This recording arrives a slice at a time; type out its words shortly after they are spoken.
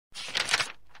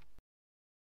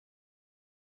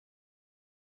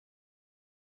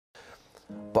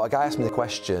But a guy asked me the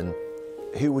question,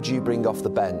 who would you bring off the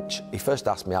bench? He first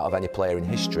asked me out of any player in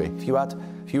history. If you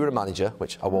were a manager,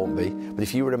 which I won't be, but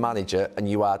if you were a manager and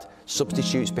you had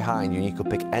substitutes behind you and you could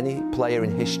pick any player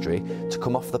in history to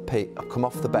come off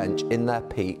the bench in their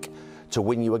peak to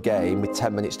win you a game with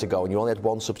 10 minutes to go and you only had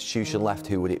one substitution left,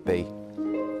 who would it be?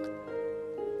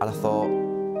 And I thought,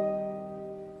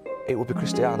 it would be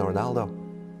Cristiano Ronaldo.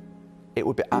 It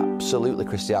would be absolutely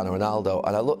Cristiano Ronaldo.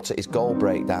 And I looked at his goal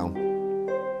breakdown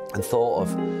and thought of,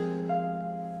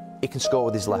 he can score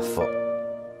with his left foot,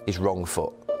 his wrong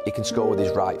foot. He can score with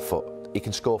his right foot. He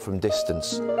can score from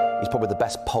distance. He's probably the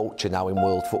best poacher now in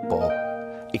world football.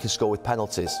 He can score with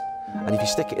penalties. And if you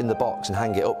stick it in the box and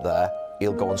hang it up there,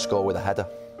 he'll go and score with a header.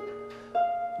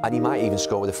 And he might even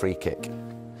score with a free kick.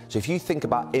 So if you think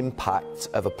about impact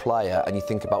of a player and you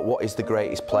think about what is the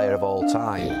greatest player of all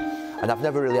time, and I've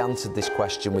never really answered this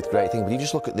question with great things, but you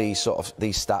just look at these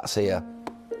stats here.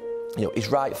 You know, his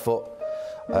right foot,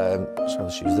 so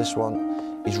let's use this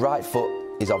one. His right foot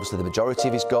is obviously the majority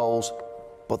of his goals,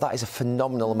 but that is a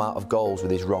phenomenal amount of goals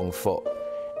with his wrong foot.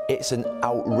 It's an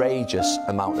outrageous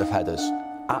amount of headers,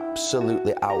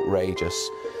 absolutely outrageous.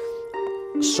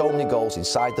 So many goals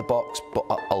inside the box, but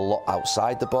a lot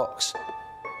outside the box.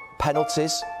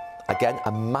 Penalties, again,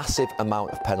 a massive amount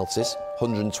of penalties,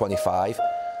 125.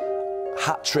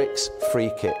 Hat-tricks,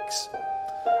 free kicks.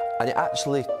 And it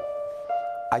actually,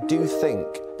 I do think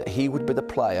that he would be the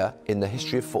player in the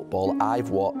history of football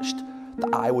I've watched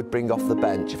that I would bring off the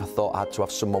bench if I thought I had to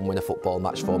have someone win a football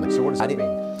match for me. So what does that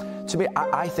mean? To me,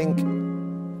 I think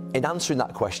in answering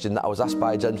that question that I was asked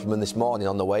by a gentleman this morning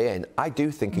on the way in, I do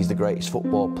think he's the greatest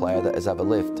football player that has ever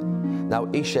lived. Now,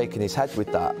 he's shaking his head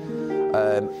with that.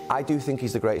 I do think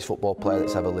he's the greatest football player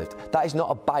that's ever lived. That is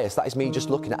not a bias, that is me just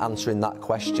looking at answering that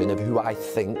question of who I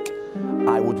think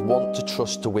I would want to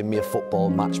trust to win me a football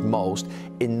match most,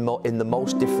 in the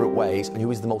most different ways, and who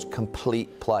is the most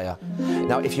complete player.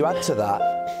 Now, if you add to that,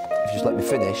 if you just let me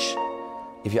finish,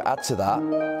 if you add to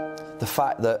that the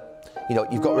fact that, you know,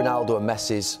 you've got Ronaldo and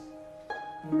Messi's,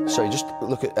 sorry, just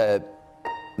look at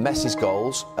Messi's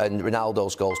goals and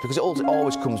Ronaldo's goals, because it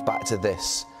always comes back to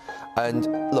this. And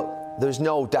look, there's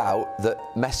no doubt that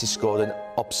Messi scored an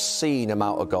obscene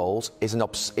amount of goals, is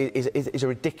a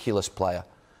ridiculous player.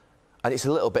 And it's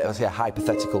a little bit of a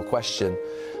hypothetical question.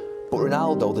 But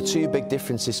Ronaldo, the two big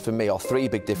differences for me, or three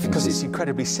big differences... Because it's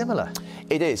incredibly similar.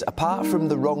 It is. Apart from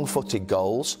the wrong-footed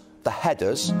goals, the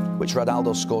headers, which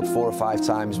Ronaldo scored 4 or 5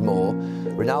 times more,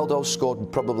 Ronaldo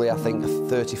scored probably, I think,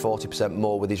 30–40%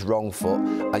 more with his wrong foot,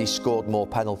 and he scored more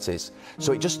penalties.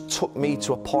 So it just took me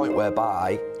to a point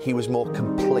whereby he was more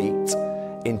complete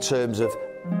in terms of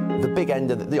the big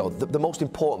end of the most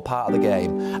important part of the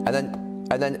game.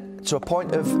 And then to a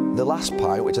point of the last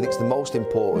point, which I think is the most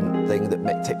important thing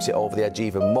that tips it over the edge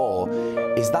even more,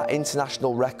 is that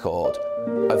international record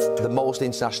of the most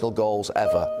international goals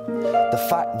ever. The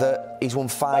fact that he's won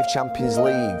 5 Champions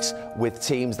Leagues with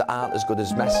teams that aren't as good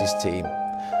as Messi's team.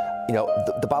 You know,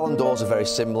 the Ballon d'Ors are very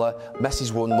similar.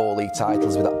 Messi's won more league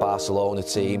titles with that Barcelona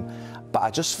team. But I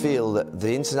just feel that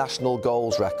the international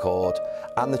goals record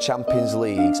and the Champions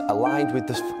Leagues, aligned with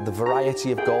the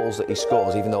variety of goals that he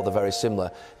scores, even though they're very similar,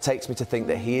 takes me to think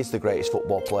that he is the greatest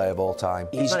football player of all time.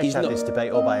 He's had this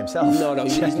debate all by himself. No,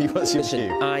 Jamie, what's your view?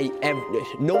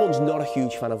 No one's not a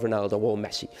huge fan of Ronaldo or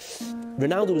Messi.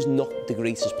 Ronaldo is not the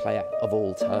greatest player of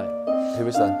all time. Who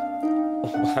is then?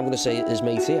 I'm going to say his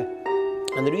mate here.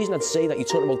 And the reason I'd say that, you're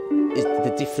talking about is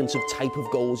the difference of type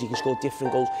of goals. You can score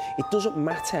different goals. It doesn't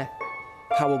matter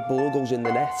how a ball goes in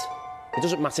the net. It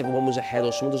doesn't matter if one was a head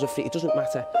or someone does a free. It doesn't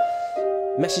matter.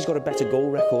 Messi's got a better goal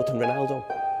record than Ronaldo.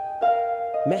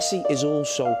 Messi is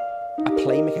also a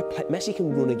playmaker. Messi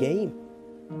can run a game.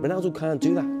 Ronaldo can't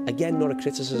do that. Again, not a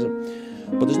criticism.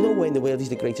 But there's no way in the world he's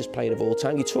the greatest player of all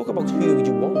time. You talk about who would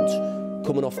you want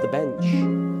coming off the bench.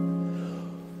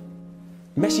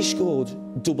 Messi scored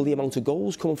double the amount of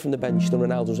goals coming from the bench than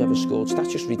Ronaldo's ever scored. So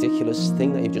that's just a ridiculous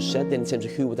thing that you've just said then in terms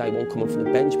of who would I want coming from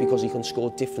the bench because he can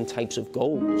score different types of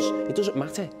goals. It doesn't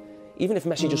matter. Even if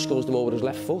Messi just scores them all with his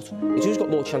left foot, it's who's got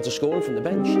more chance of scoring from the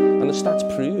bench. And the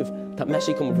stats prove that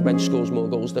Messi coming from the bench scores more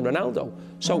goals than Ronaldo.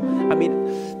 So, I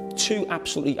mean, two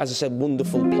absolutely, as I said,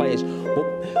 wonderful players. But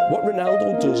what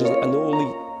Ronaldo does is, and all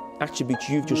the attributes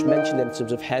you've just mentioned in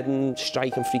terms of heading,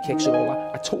 striking, free kicks and all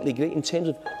that, I totally agree. In terms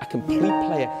of a complete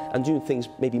player and doing things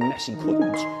maybe Messi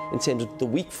couldn't, in terms of the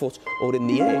weak foot or in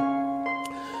the air.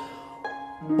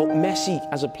 But Messi,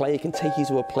 as a player, can take you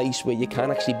to a place where you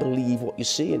can't actually believe what you're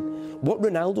seeing. What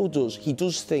Ronaldo does, he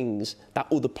does things that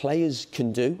other players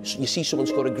can do. So you see someone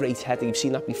score a great header, you've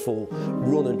seen that before,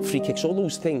 running, free kicks, all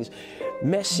those things.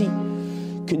 Messi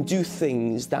can do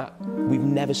things that we've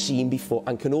never seen before,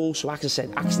 and can also, like I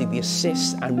said, actually the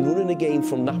assists and running a game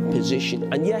from that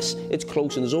position. And yes, it's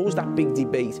close and there's always that big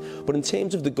debate, but in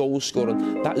terms of the goal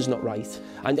scoring, that is not right.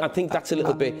 And I think that's a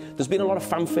little bit, there's been a lot of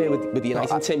fanfare with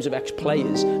United in terms of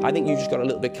ex-players. I think you just got a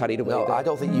little bit carried away. No, there. I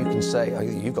don't think you can say,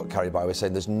 you've got carried away with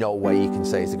saying there's no way you can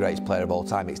say he's the greatest player of all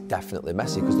time. It's definitely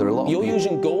Messi, because there are a lot of You're people...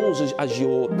 using goals as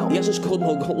your... No. He hasn't scored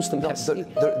more goals than Messi.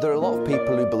 There are a lot of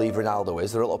people who believe Ronaldo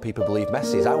is, there are a lot of people who believe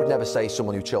Messi is. I would never say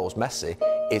someone who chose Messi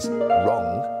is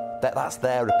wrong. That's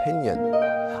their opinion.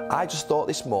 I just thought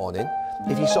this morning,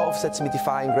 if you sort of said to me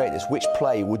define greatness, which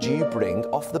player would you bring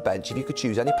off the bench if you could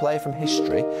choose any player from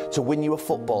history to win you a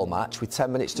football match with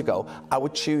 10 minutes to go, I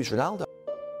would choose Ronaldo.